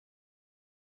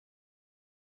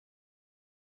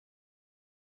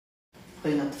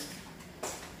Okay na.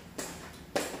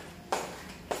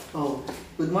 Oh,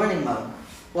 good morning, ma'am.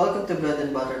 Welcome to Bread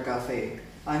and Butter Cafe.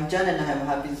 I'm Jan and I'm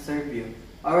happy to serve you.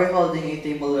 Are we holding a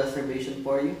table reservation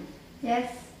for you? Yes,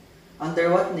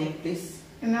 Under what name, please?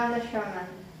 Imelda Sherman.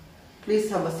 Please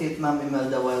have a seat, Ma'am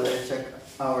Imelda, while I check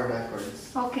our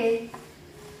records. Okay.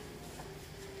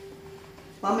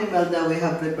 Ma'am Imelda, we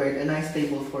have prepared a nice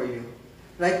table for you.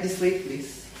 Right this way,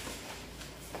 please.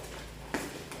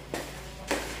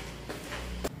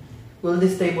 Will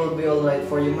this table be alright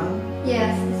for you, ma'am?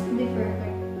 Yes, this will be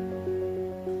perfect.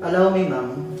 Allow me,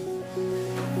 ma'am.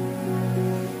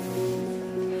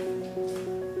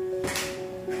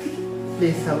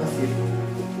 Please have a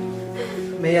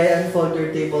seat. May I unfold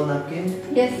your table napkin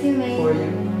Yes, you may. for you?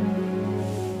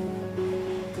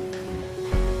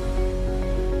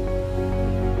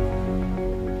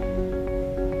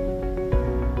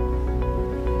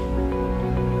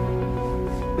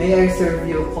 May I serve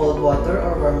you cold water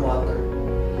or warm water?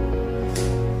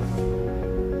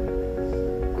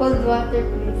 Cold water,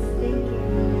 please. Thank you.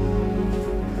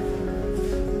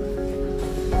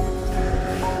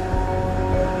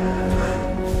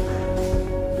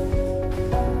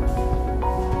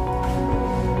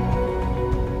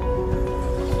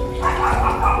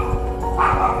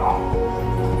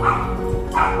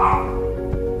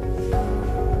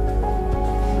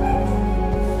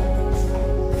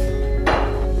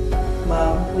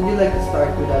 Ma'am, would you like to start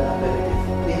with an aperitif?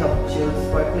 We have chilled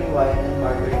sparkling wine and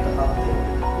margarita cocktail.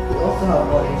 We also have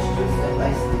orange juice and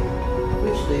iced tea.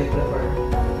 Which do you prefer?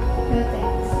 No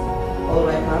thanks.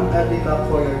 Alright, ma'am, I'll be back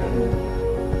for your dinner.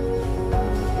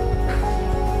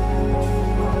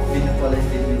 Beautiful and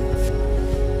baby.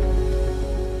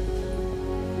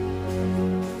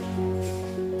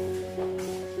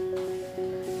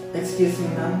 Excuse me,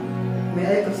 ma'am. May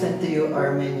I present to you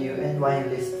our menu and wine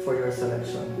list for your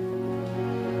selection?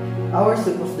 Our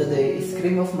soup of the day is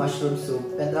cream of mushroom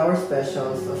soup, and our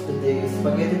specials of the day is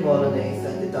spaghetti bolognese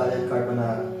and Italian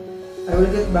carbonara. I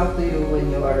will get back to you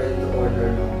when you are ready to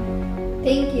order now.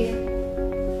 Thank you.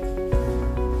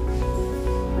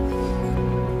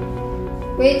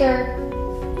 Waiter.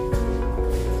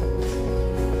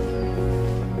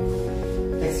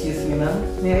 Excuse me, ma'am.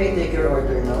 May I take your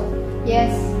order now?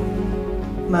 Yes.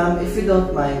 Ma'am, if you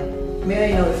don't mind,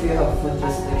 may I know if you have food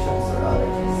restrictions or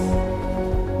allergies?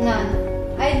 None.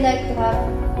 I'd like to have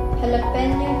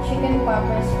jalapeno chicken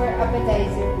poppers for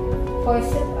appetizer. For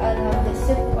soup, I'll have the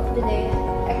soup of the day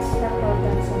and extra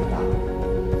croutons on top.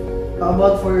 How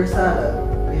about for your salad?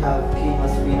 We have quinoa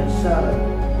spinach salad.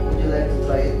 Would you like to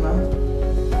try it, ma'am?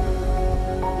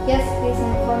 Yes, please.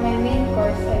 And for my main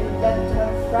course, I would love to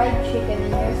have fried chicken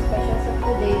and your specials of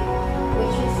the day,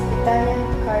 which is Italian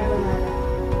carbonara.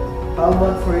 How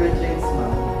about for your drinks,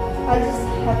 ma'am? I'll just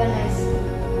have a nice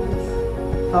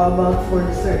tea. How about for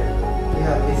dessert? We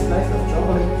have a slice of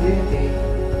chocolate cream cake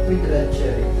with red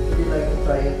cherry. Would you like to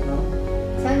try it, ma'am?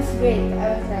 Sounds great. I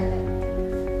will try that.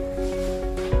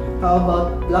 How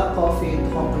about black coffee to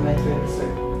complement your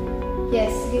dessert?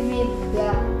 Yes, give me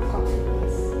black coffee,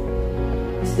 please.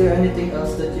 Is there anything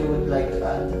else that you would like to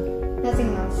add?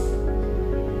 Nothing else.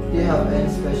 Do you have any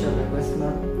special request,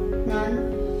 ma'am? None?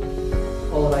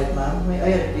 Alright, ma'am. May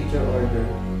I repeat your order?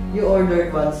 You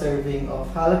ordered one serving of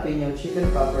jalapeno chicken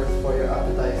poppers for your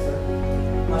appetizer,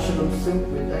 mushroom soup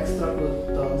with extra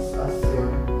croutons as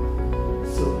your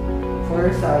soup. For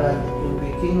your salad, it will be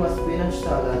quinoa spinach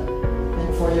salad,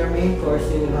 and for your main course,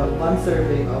 you will have one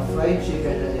serving of fried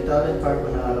chicken and Italian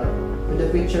carbonara with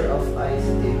a pitcher of iced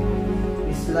tea,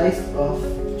 a slice of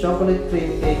chocolate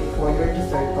cream cake for your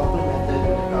dessert complemented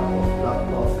with a cup of black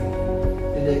coffee.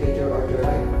 Did I get your order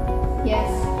right?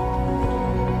 Yes.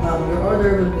 Ma'am, your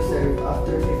order will be served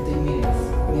after 15 minutes.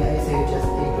 May I suggest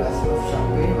a glass of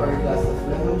champagne or a glass of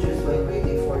lemon juice while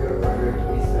waiting for your order to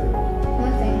be served? No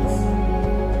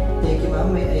thanks. Thank you,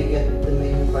 ma'am. May I get the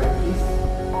menu card, please?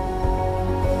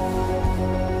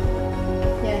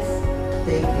 Yes.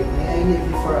 Thank you. May I leave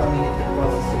you for a minute to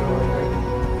process your order?